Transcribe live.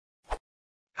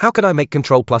How can I make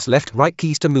Ctrl+Left right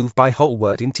keys to move by whole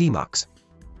word in Tmux?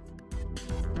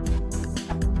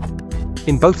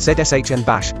 In both ZSH and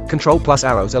Bash,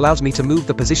 Ctrl+arrows allows me to move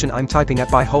the position I'm typing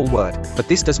at by whole word, but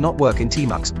this does not work in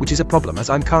Tmux, which is a problem as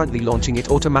I'm currently launching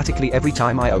it automatically every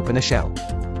time I open a shell.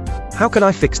 How can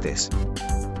I fix this?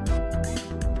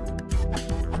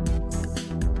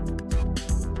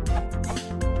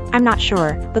 I'm not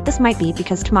sure, but this might be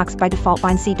because Tmux by default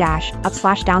binds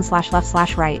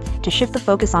C-up/down/left/right to shift the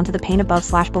focus onto the pane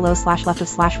above/below/left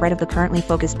of/right of the currently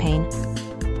focused pane.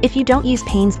 If you don't use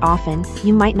panes often,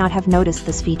 you might not have noticed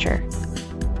this feature.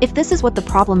 If this is what the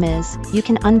problem is, you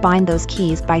can unbind those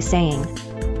keys by saying.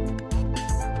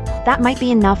 That might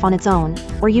be enough on its own,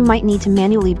 or you might need to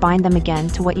manually bind them again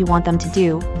to what you want them to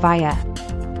do, via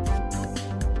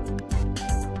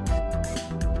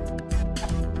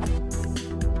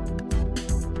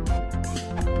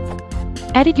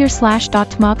edit your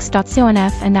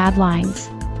 /.tmux.conf and add lines.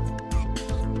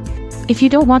 If you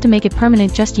don't want to make it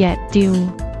permanent just yet, do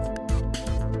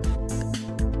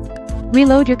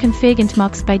reload your config in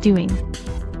Tmux by doing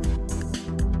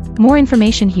more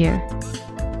information here.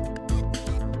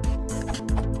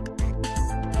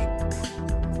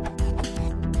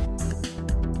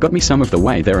 Got me some of the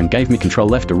way there and gave me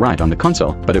Ctrl+Left to right on the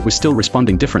console, but it was still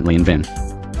responding differently in Vim.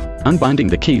 Unbinding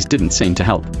the keys didn't seem to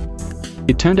help.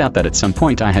 It turned out that at some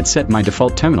point I had set my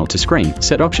default terminal to screen,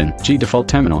 set option, G default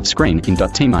terminal screen in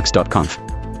 .tmux.conf.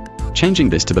 Changing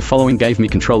this to the following gave me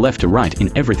Ctrl+Left to right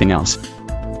in everything else.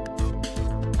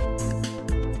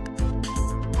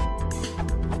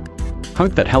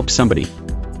 Hope that helps somebody.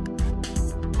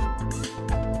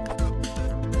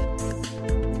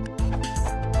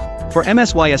 For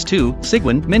MSYS2,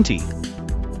 Sigwin, Minty.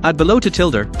 Add below to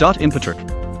tilde.inputter.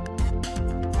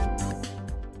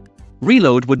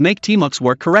 Reload would make Tmux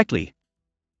work correctly.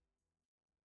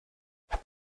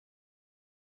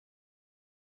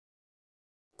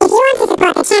 If you want to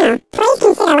support the channel, please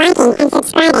consider liking and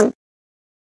subscribing.